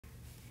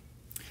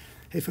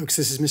Hey folks,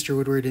 this is Mr.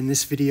 Woodward. In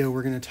this video,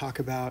 we're going to talk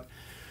about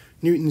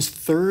Newton's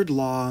third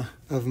law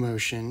of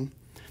motion.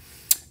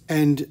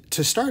 And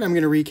to start, I'm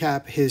going to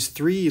recap his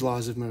three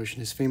laws of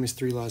motion, his famous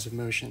three laws of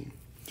motion.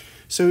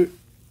 So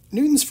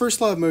Newton's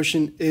first law of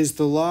motion is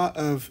the law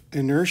of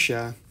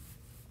inertia.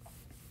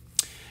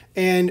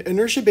 And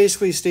inertia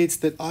basically states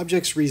that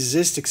objects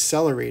resist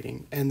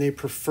accelerating and they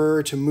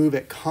prefer to move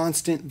at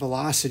constant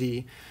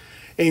velocity,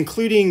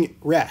 including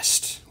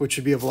rest, which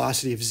would be a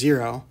velocity of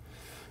 0.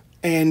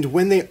 And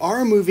when they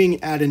are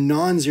moving at a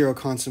non-zero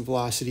constant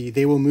velocity,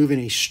 they will move in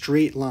a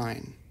straight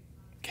line.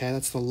 Okay,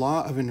 that's the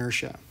law of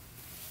inertia.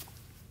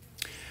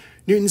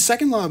 Newton's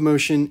second law of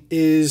motion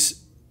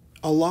is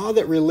a law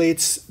that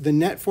relates the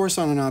net force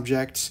on an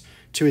object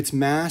to its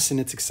mass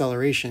and its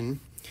acceleration.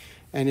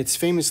 And it's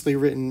famously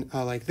written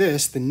like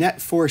this: the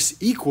net force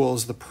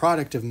equals the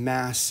product of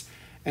mass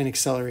and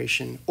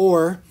acceleration.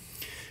 Or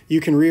you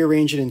can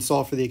rearrange it and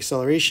solve for the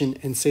acceleration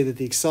and say that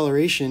the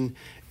acceleration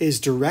is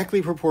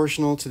directly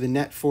proportional to the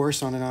net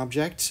force on an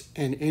object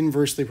and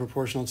inversely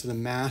proportional to the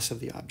mass of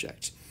the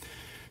object.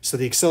 So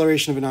the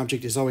acceleration of an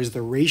object is always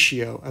the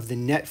ratio of the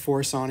net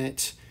force on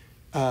it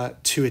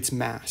to its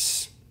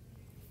mass.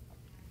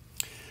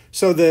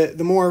 So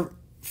the more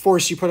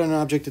force you put on an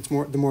object,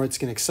 the more it's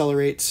going to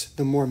accelerate.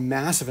 The more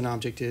mass of an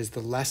object is, the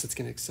less it's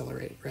going to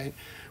accelerate, right?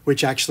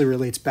 Which actually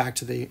relates back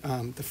to the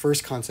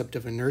first concept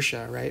of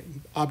inertia, right?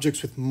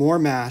 Objects with more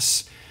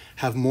mass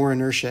have more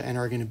inertia and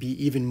are going to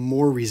be even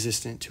more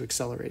resistant to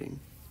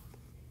accelerating.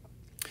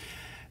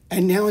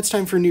 And now it's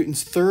time for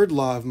Newton's third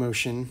law of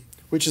motion,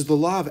 which is the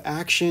law of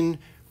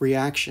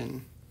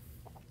action-reaction.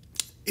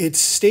 It's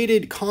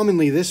stated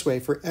commonly this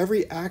way: for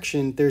every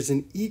action, there's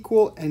an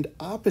equal and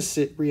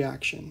opposite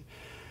reaction,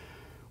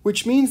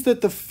 which means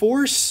that the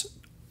force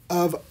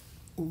of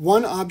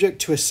one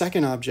object to a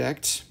second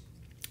object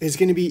is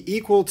going to be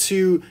equal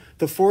to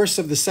the force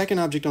of the second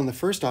object on the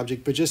first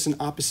object, but just in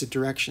opposite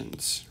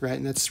directions, right?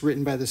 And that's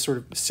written by this sort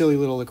of silly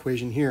little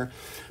equation here.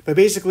 But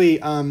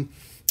basically,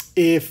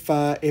 if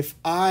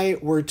I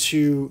were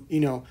to,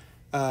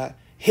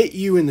 hit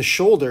you in the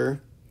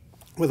shoulder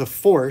with a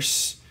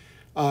force,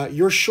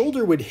 your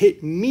shoulder would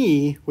hit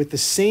me with the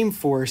same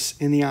force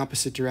in the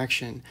opposite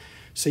direction.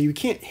 So you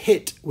can't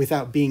hit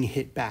without being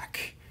hit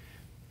back.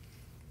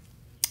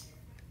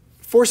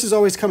 Forces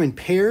always come in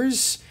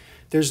pairs.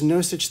 There's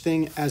no such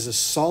thing as a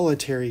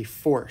solitary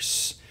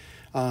force.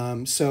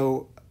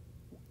 So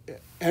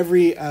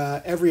every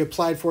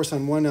applied force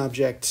on one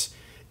object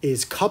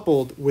is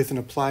coupled with an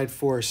applied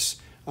force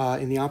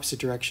in the opposite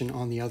direction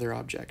on the other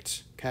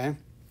object, okay?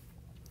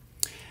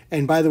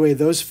 And by the way,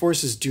 those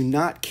forces do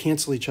not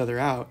cancel each other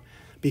out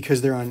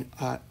because they're on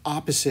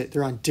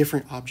they're on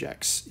different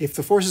objects. If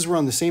the forces were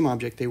on the same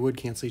object, they would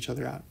cancel each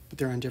other out, but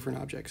they're on different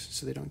objects,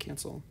 so they don't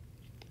cancel.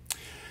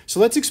 So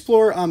let's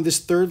explore this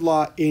third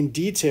law in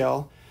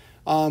detail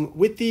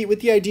with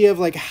the idea of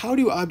like, how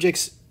do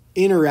objects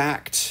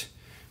interact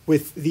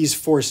with these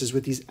forces,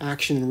 with these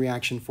action and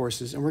reaction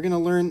forces? And we're going to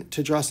learn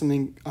to draw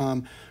something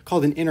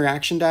called an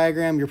interaction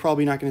diagram. You're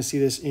probably not going to see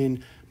this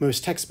in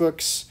most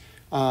textbooks,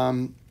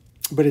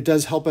 but it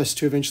does help us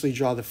to eventually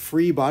draw the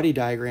free body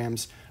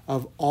diagrams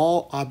of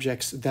all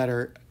objects that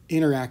are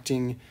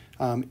interacting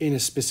in a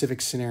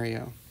specific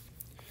scenario.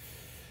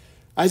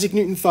 Isaac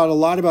Newton thought a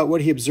lot about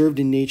what he observed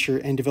in nature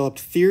and developed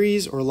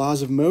theories or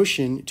laws of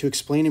motion to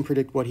explain and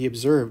predict what he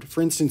observed.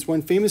 For instance,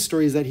 one famous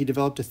story is that he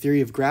developed a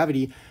theory of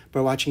gravity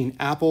by watching an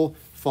apple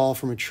fall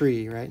from a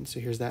tree, right? And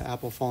so here's that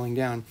apple falling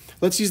down.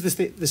 Let's use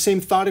the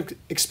same thought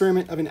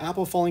experiment of an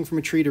apple falling from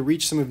a tree to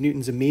reach some of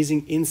Newton's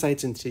amazing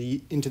insights into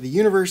the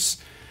universe.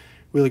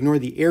 We'll ignore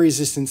the air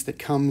resistance that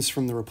comes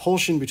from the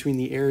repulsion between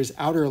the air's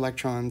outer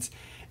electrons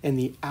and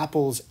the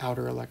apple's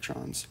outer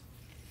electrons.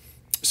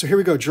 So here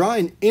we go. Draw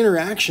an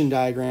interaction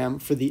diagram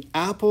for the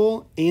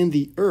apple and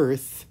the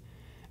earth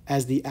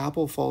as the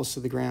apple falls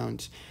to the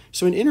ground.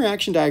 So an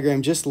interaction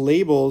diagram just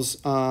labels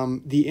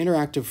the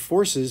interactive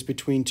forces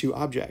between two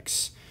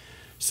objects.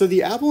 So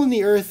the apple and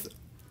the earth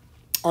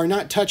are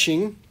not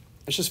touching,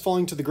 it's just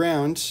falling to the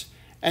ground,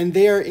 and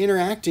they are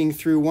interacting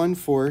through one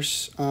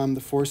force,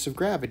 the force of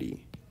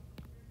gravity.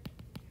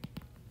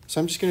 So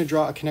I'm just going to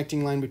draw a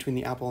connecting line between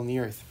the apple and the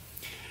earth.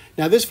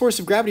 Now this force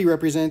of gravity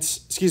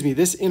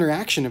this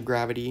interaction of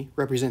gravity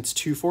represents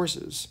two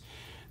forces.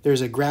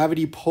 There's a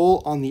gravity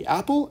pull on the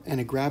apple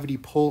and a gravity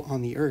pull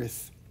on the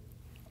earth.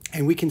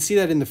 And we can see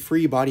that in the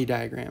free body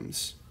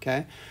diagrams,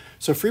 okay?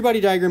 So a free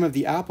body diagram of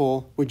the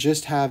apple would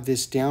just have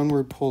this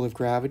downward pull of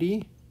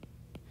gravity,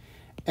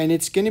 and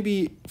it's going to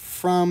be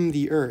from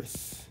the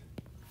earth.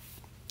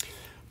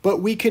 But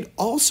we could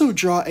also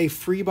draw a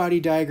free body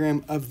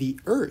diagram of the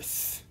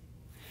earth.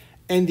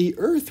 And the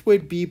earth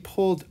would be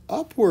pulled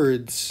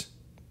upwards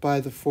by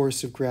the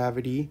force of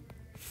gravity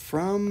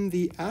from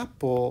the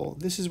apple.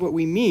 This is what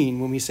we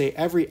mean when we say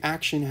every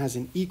action has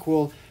an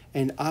equal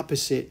and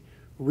opposite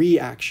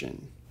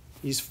reaction.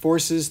 These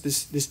forces,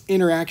 this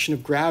interaction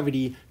of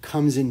gravity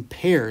comes in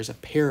pairs, a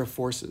pair of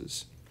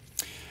forces.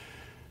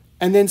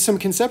 And then some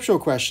conceptual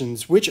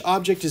questions. Which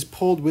object is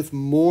pulled with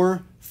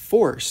more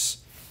force,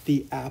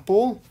 the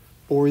apple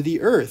or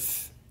the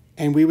earth.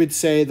 And we would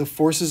say the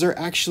forces are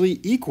actually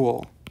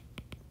equal.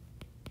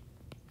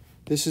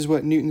 This is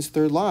what Newton's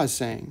third law is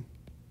saying.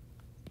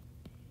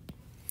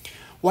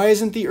 Why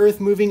isn't the earth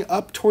moving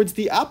up towards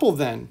the apple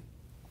then?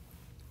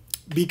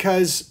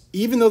 Because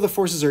even though the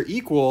forces are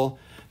equal,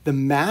 the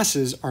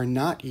masses are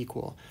not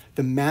equal.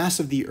 The mass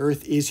of the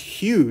earth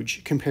is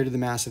huge compared to the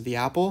mass of the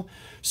apple.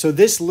 So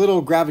this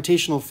little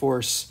gravitational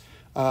force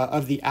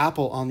of the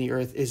apple on the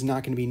earth is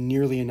not going to be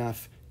nearly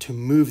enough to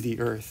move the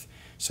earth.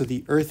 So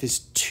the earth is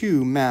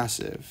too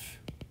massive.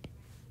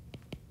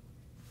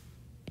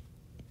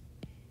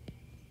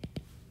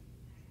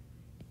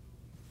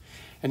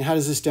 And how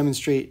does this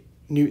demonstrate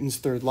Newton's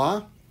third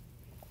law?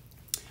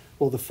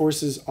 Well, the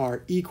forces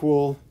are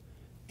equal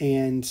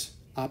and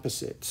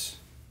opposite.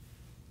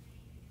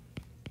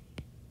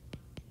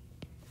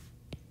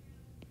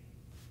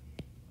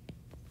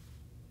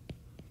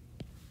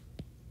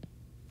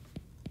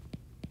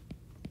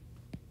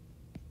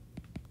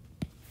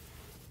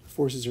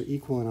 Forces are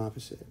equal and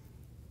opposite.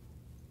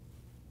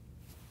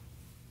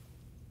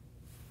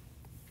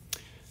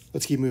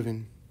 Let's keep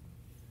moving.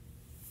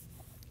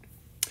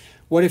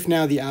 What if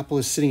now the apple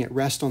is sitting at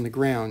rest on the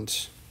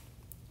ground?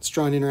 Let's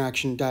draw an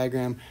interaction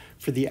diagram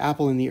for the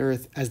apple and the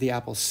earth as the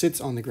apple sits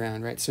on the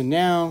ground, right? So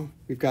now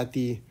we've got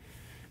the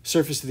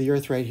surface of the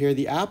earth right here.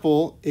 The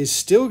apple is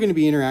still going to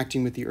be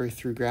interacting with the earth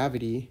through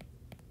gravity,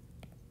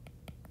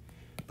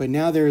 but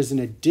now there is an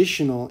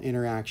additional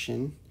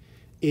interaction.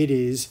 It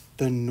is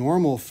the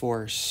normal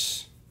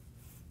force.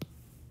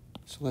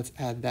 So let's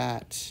add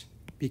that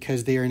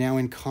because they are now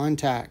in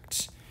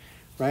contact,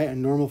 right? A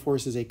normal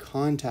force is a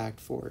contact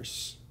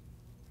force.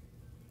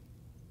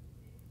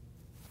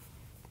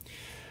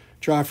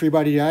 Draw a free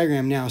body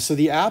diagram now. So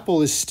the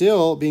apple is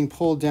still being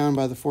pulled down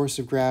by the force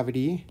of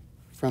gravity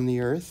from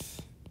the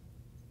earth.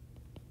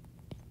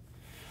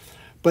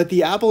 But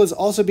the apple is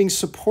also being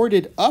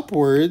supported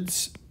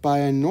upwards by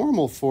a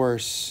normal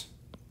force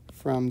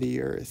from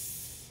the earth.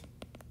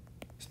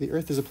 So the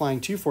earth is applying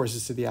two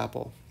forces to the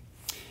apple.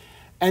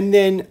 And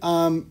then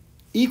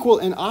equal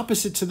and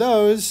opposite to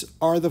those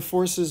are the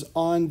forces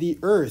on the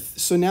earth.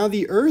 So now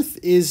the earth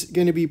is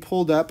going to be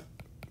pulled up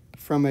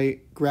from a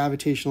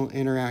gravitational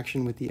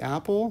interaction with the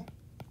apple.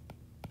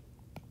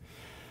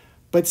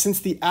 But since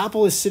the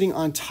apple is sitting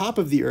on top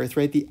of the earth,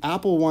 right, the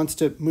apple wants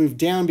to move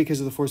down because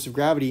of the force of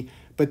gravity,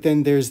 but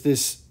then there's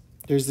this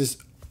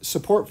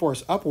support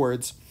force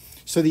upwards.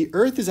 So the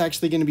earth is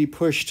actually going to be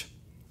pushed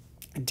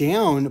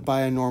down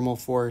by a normal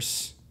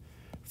force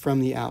from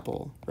the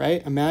apple,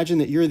 right? Imagine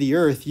that you're the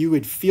earth, you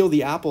would feel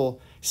the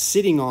apple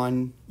sitting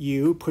on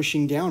you,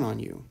 pushing down on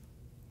you.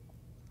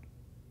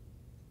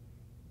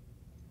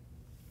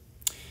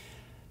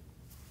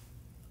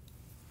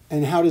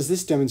 And how does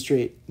this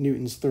demonstrate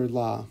Newton's third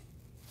law?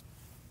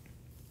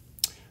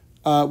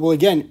 Well,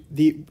 again,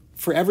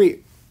 for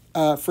every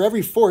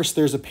force,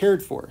 there's a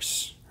paired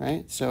force,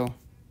 right? So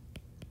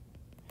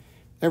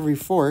every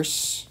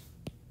force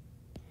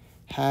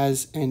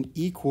has an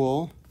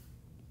equal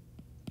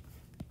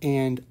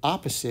and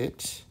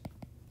opposite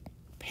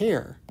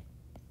pair.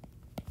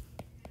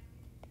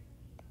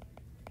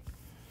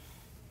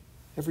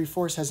 Every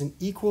force has an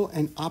equal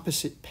and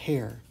opposite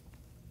pair.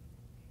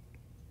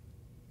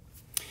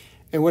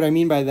 And what I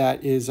mean by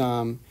that is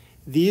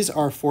these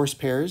are force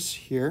pairs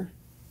here,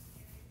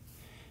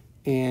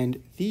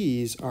 and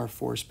these are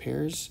force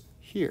pairs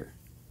here,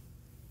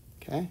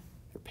 okay?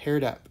 They're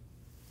paired up.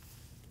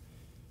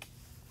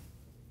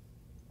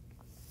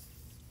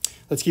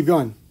 Let's keep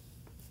going.